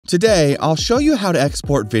Today, I'll show you how to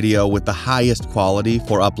export video with the highest quality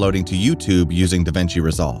for uploading to YouTube using Davinci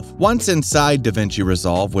Resolve. Once inside Davinci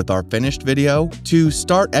Resolve with our finished video, to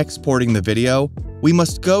start exporting the video, we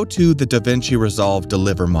must go to the Davinci Resolve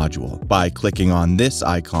Deliver module by clicking on this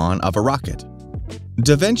icon of a rocket.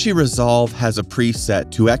 Davinci Resolve has a preset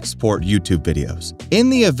to export YouTube videos. In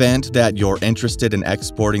the event that you're interested in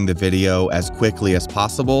exporting the video as quickly as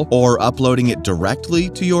possible or uploading it directly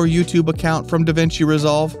to your YouTube account from Davinci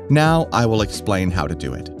Resolve, now I will explain how to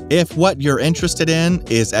do it. If what you're interested in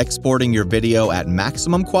is exporting your video at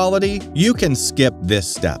maximum quality, you can skip this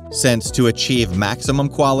step, since to achieve maximum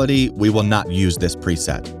quality, we will not use this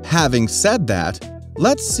preset. Having said that,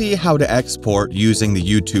 let's see how to export using the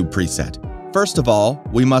YouTube preset. First of all,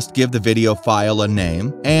 we must give the video file a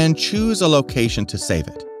name and choose a location to save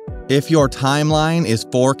it. If your timeline is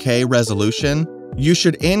 4K resolution, you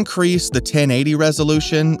should increase the 1080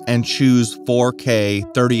 resolution and choose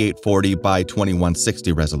 4K 3840 by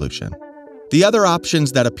 2160 resolution. The other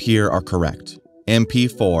options that appear are correct: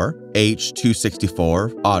 MP4,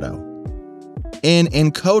 H.264, Auto. In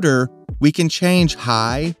encoder, we can change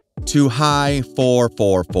high to high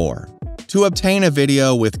 444. To obtain a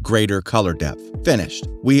video with greater color depth. Finished.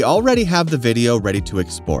 We already have the video ready to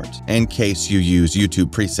export, in case you use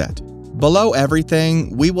YouTube preset. Below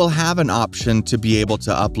everything, we will have an option to be able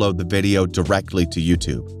to upload the video directly to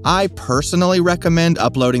YouTube. I personally recommend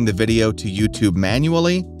uploading the video to YouTube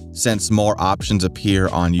manually, since more options appear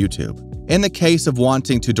on YouTube. In the case of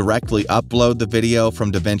wanting to directly upload the video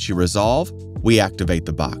from Davinci Resolve, we activate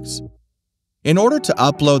the box. In order to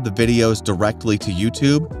upload the videos directly to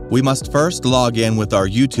YouTube, we must first log in with our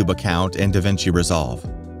YouTube account in Davinci Resolve.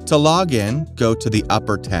 To log in, go to the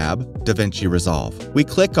upper tab, Davinci Resolve. We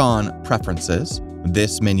click on Preferences.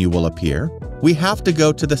 This menu will appear. We have to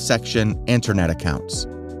go to the section Internet Accounts.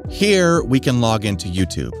 Here, we can log into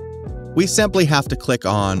YouTube. We simply have to click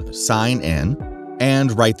on Sign In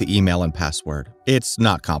and write the email and password. It's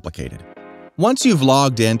not complicated. Once you've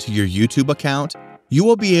logged into your YouTube account, you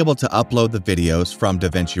will be able to upload the videos from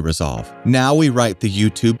Davinci Resolve. Now we write the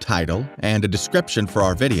YouTube title and a description for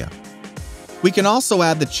our video. We can also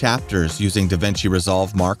add the chapters using Davinci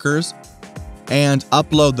Resolve markers and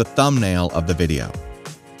upload the thumbnail of the video.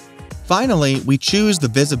 Finally, we choose the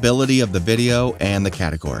visibility of the video and the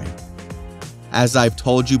category. As I've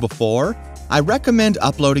told you before, I recommend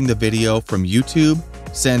uploading the video from YouTube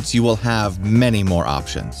since you will have many more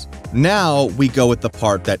options. Now we go with the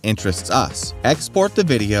part that interests us. Export the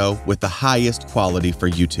video with the highest quality for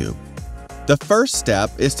YouTube. The first step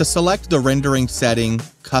is to select the rendering setting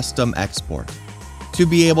Custom Export to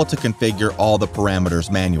be able to configure all the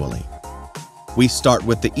parameters manually. We start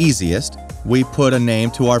with the easiest. We put a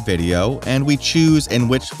name to our video and we choose in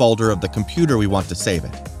which folder of the computer we want to save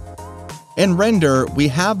it. In Render, we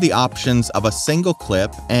have the options of a single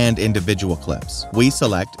clip and individual clips. We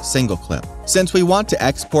select single clip, since we want to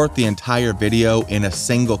export the entire video in a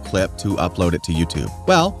single clip to upload it to YouTube.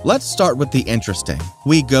 Well, let's start with the interesting.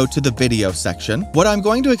 We go to the video section. What I'm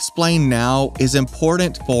going to explain now is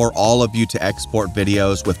important for all of you to export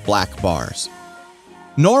videos with black bars.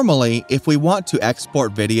 Normally, if we want to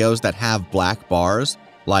export videos that have black bars,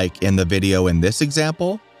 like in the video in this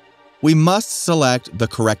example, we must select the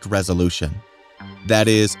correct resolution. That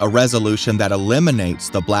is, a resolution that eliminates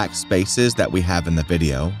the black spaces that we have in the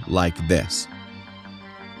video, like this.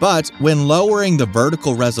 But when lowering the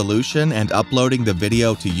vertical resolution and uploading the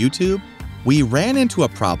video to YouTube, we ran into a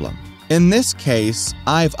problem. In this case,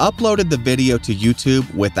 I've uploaded the video to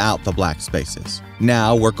YouTube without the black spaces.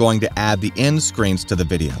 Now we're going to add the end screens to the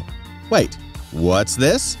video. Wait, what's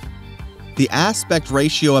this? The aspect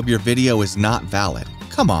ratio of your video is not valid.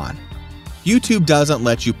 Come on. YouTube doesn't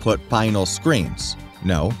let you put final screens.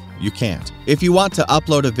 No, you can't. If you want to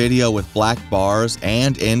upload a video with black bars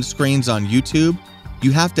and end screens on YouTube,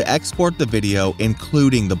 you have to export the video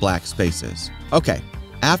including the black spaces. Okay,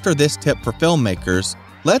 after this tip for filmmakers,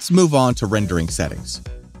 let's move on to rendering settings.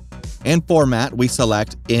 In Format, we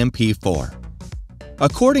select MP4.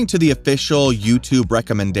 According to the official YouTube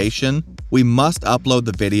recommendation, we must upload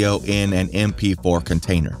the video in an MP4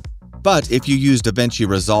 container. But if you use Davinci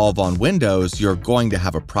Resolve on Windows, you're going to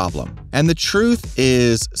have a problem. And the truth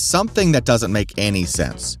is something that doesn't make any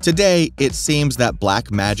sense. Today, it seems that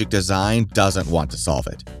Blackmagic Design doesn't want to solve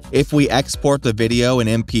it. If we export the video in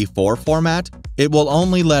MP4 format, it will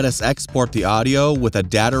only let us export the audio with a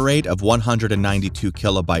data rate of 192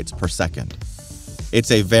 kilobytes per second. It's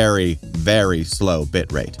a very, very slow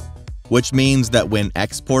bitrate, which means that when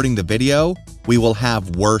exporting the video, we will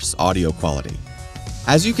have worse audio quality.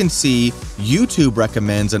 As you can see, YouTube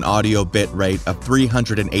recommends an audio bitrate of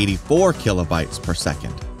 384 kilobytes per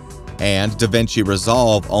second. and Davinci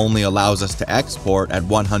Resolve only allows us to export at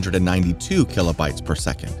 192 kilobytes per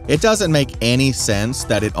second. It doesn't make any sense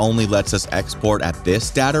that it only lets us export at this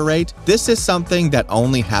data rate. This is something that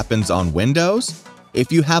only happens on Windows.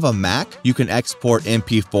 If you have a Mac, you can export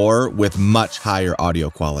MP4 with much higher audio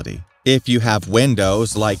quality. If you have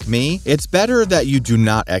Windows, like me, it's better that you do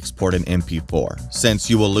not export an MP4, since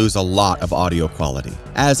you will lose a lot of audio quality.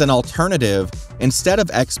 As an alternative, instead of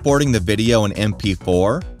exporting the video in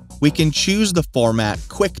MP4, we can choose the format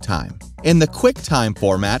QuickTime. In the QuickTime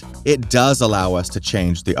format, it does allow us to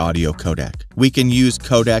change the audio codec. We can use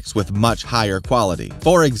codecs with much higher quality.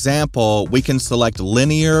 For example, we can select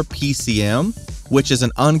linear PCM, which is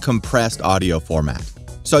an uncompressed audio format,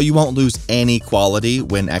 so you won't lose any quality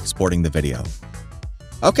when exporting the video.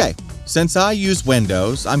 Okay, since I use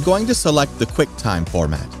Windows, I'm going to select the QuickTime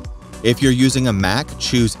format. If you're using a Mac,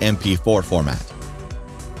 choose MP4 format.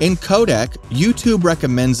 In codec, YouTube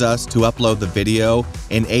recommends us to upload the video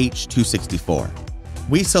in H.264.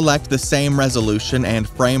 We select the same resolution and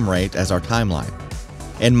frame rate as our timeline.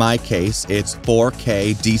 In my case, it's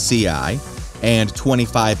 4K DCI and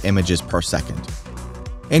 25 images per second.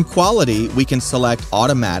 In quality, we can select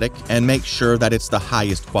automatic and make sure that it's the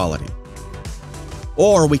highest quality.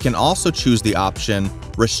 Or we can also choose the option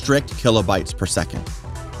restrict kilobytes per second.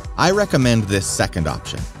 I recommend this second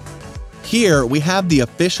option. Here, we have the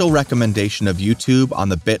official recommendation of YouTube on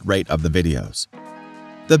the bitrate of the videos.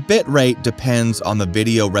 The bitrate depends on the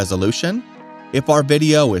video resolution. If our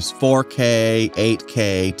video is 4K,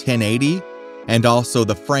 8K, 1080, and also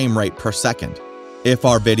the frame rate per second. If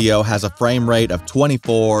our video has a frame rate of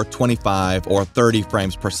 24, 25, or 30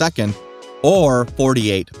 frames per second, or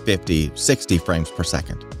 48, 50, 60 frames per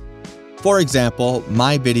second. For example,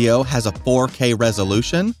 my video has a 4K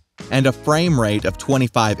resolution and a frame rate of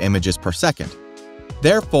 25 images per second.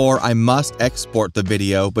 Therefore, I must export the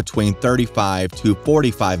video between 35 to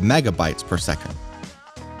 45 megabytes per second.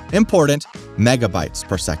 Important, megabytes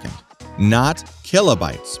per second, not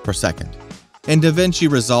kilobytes per second. In Davinci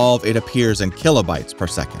Resolve, it appears in kilobytes per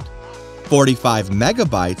second. 45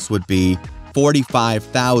 megabytes would be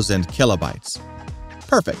 45,000 kilobytes.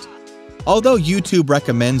 Perfect. Although YouTube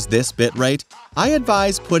recommends this bitrate, I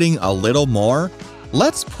advise putting a little more.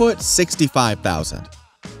 Let's put 65,000.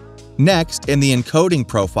 Next, in the encoding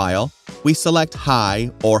profile, we select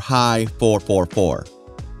high or high 444.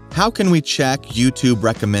 How can we check YouTube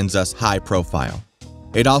recommends us high profile?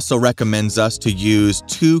 It also recommends us to use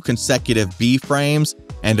 2 consecutive B frames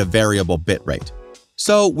and a variable bitrate.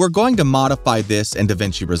 So we're going to modify this in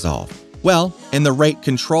Davinci Resolve. Well, in the rate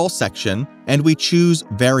control section, and we choose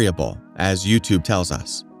variable, as YouTube tells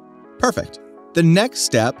us. Perfect. The next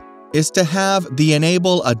step is to have the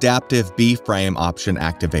Enable Adaptive B-Frame option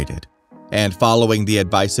activated. And following the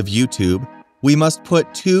advice of YouTube, we must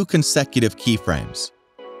put 2 consecutive keyframes.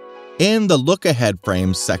 In the Look Ahead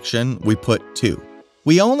Frames section, we put 2.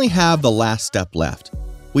 We only have the last step left.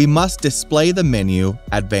 We must display the menu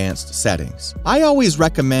Advanced Settings. I always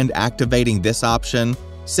recommend activating this option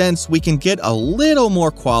since we can get a little more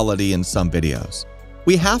quality in some videos.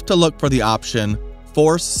 We have to look for the option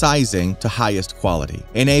Force Sizing to Highest Quality.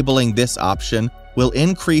 Enabling this option will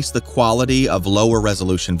increase the quality of lower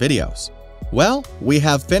resolution videos. Well, we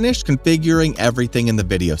have finished configuring everything in the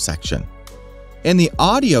video section. In the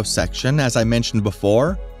audio section, as I mentioned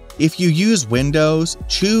before, if you use Windows,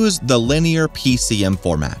 choose the linear PCM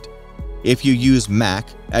format. If you use Mac,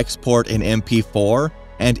 export in MP4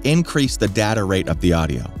 and increase the data rate of the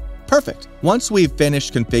audio. Perfect. Once we've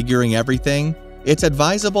finished configuring everything, it's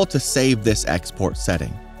advisable to save this export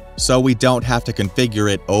setting, so we don't have to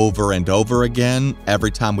configure it over and over again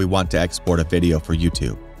every time we want to export a video for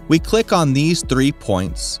YouTube. We click on these 3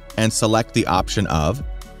 points and select the option of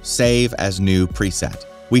Save as New Preset.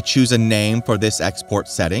 We choose a name for this export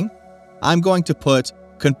setting. I'm going to put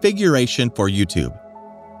Configuration for YouTube.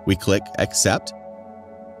 We click Accept.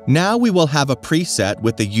 Now we will have a preset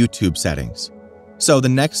with the YouTube settings. So the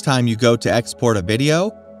next time you go to export a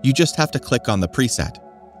video, you just have to click on the preset.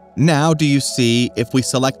 Now do you see if we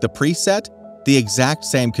select the preset, the exact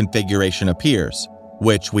same configuration appears,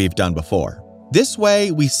 which we've done before. This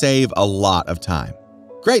way we save a lot of time.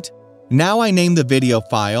 Great! Now I name the video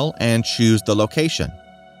file and choose the location.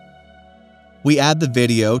 We add the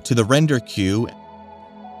video to the render queue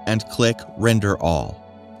and click Render All.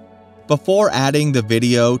 Before adding the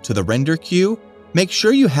video to the render queue, make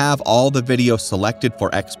sure you have all the video selected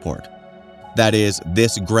for export. That is,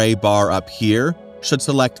 this gray bar up here should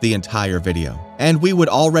select the entire video. And we would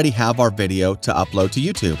already have our video to upload to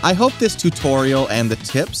YouTube. I hope this tutorial and the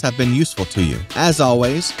tips have been useful to you. As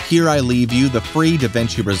always, here I leave you the free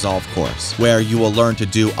Davinci Resolve course, where you will learn to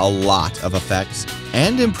do a lot of effects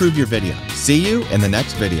and improve your video. See you in the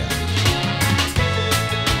next video.